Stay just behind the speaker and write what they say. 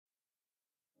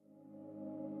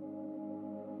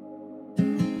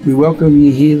We welcome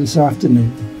you here this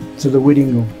afternoon to the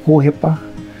wedding of Hohepa,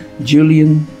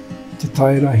 Julian Te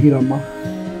Taira Hirama,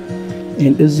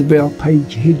 and Isabelle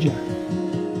Page Hedger.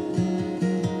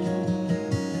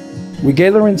 We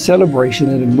gather in celebration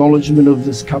and acknowledgement of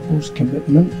this couple's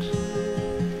commitment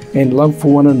and love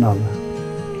for one another.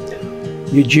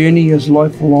 Your journey as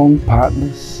lifelong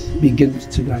partners begins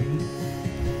today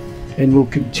and will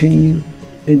continue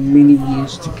in many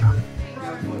years to come.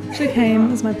 She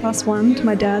came as my +1 to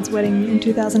my dad's wedding in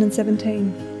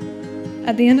 2017.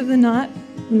 At the end of the night,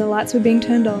 when the lights were being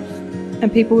turned off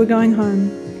and people were going home,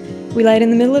 we laid in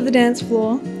the middle of the dance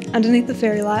floor underneath the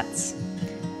fairy lights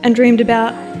and dreamed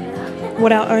about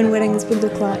what our own weddings would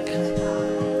look like.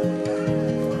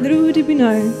 Little did we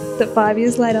know that 5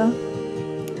 years later,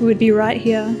 we would be right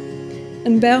here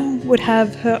and Belle would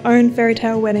have her own fairy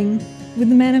tale wedding with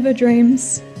the man of her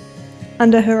dreams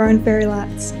under her own fairy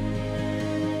lights.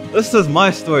 This is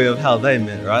my story of how they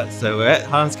met, right? So we're at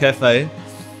Hans Cafe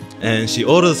and she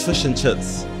orders fish and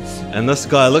chips. And this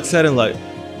guy looks at him like,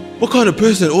 what kind of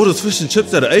person orders fish and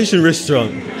chips at an Asian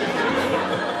restaurant?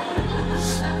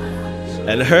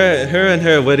 And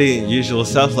her wedding usual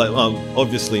self like, well,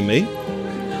 obviously me.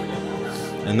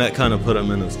 And that kind of put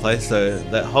him in his place. So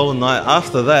that whole night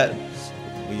after that,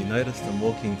 we noticed them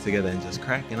walking together and just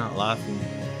cracking up laughing.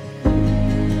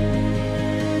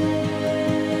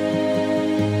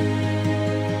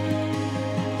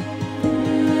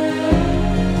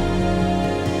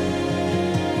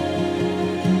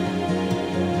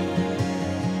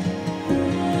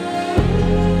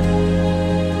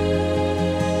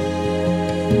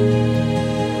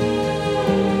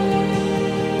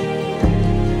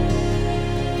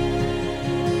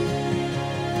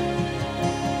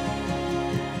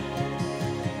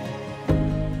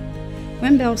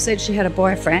 When Belle said she had a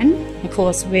boyfriend, of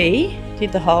course we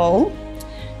did the whole,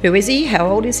 who is he, how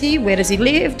old is he, where does he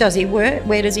live, does he work,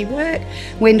 where does he work,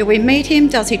 when do we meet him,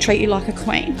 does he treat you like a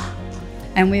queen?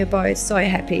 And we are both so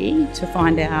happy to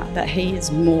find out that he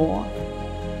is more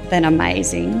than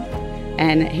amazing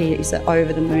and he is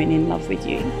over the moon in love with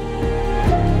you.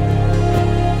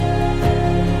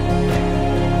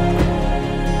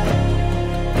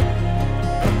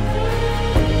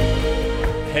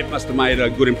 Hep must have made a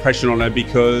good impression on her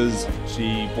because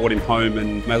she brought him home,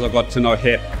 and as I got to know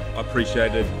Hep, I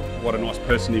appreciated what a nice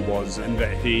person he was and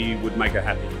that he would make her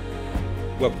happy.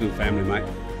 Welcome to the family, mate.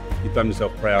 You've done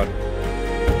yourself proud.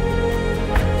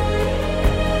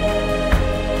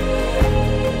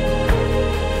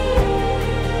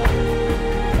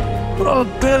 Oh,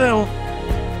 damn.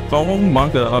 Oh my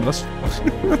God.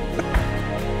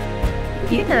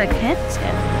 You got a cancer.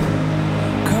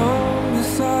 Come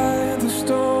beside the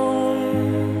storm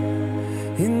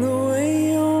in the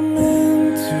way you're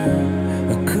meant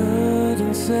to. I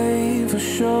couldn't say for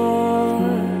sure,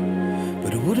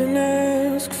 but I wouldn't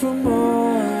ask for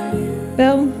more.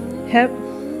 Belle, Hep,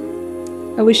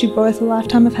 I wish you both a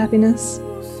lifetime of happiness.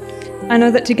 I know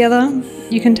that together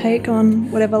you can take on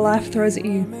whatever life throws at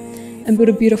you and build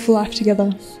a beautiful life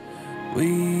together.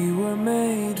 We were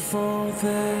made for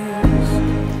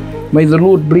this. May the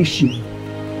Lord bless you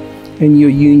in your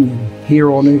union here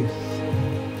on earth.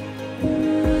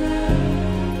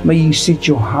 May you set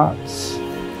your hearts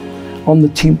on the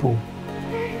temple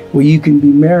where you can be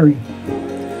married,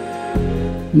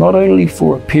 not only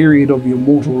for a period of your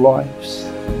mortal lives,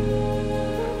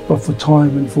 but for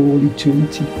time and for all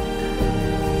eternity.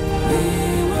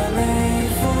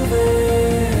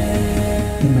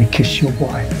 You may kiss your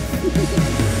wife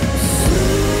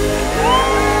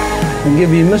and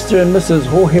give you Mr. and Mrs.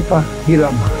 Hohepa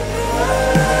Hirama.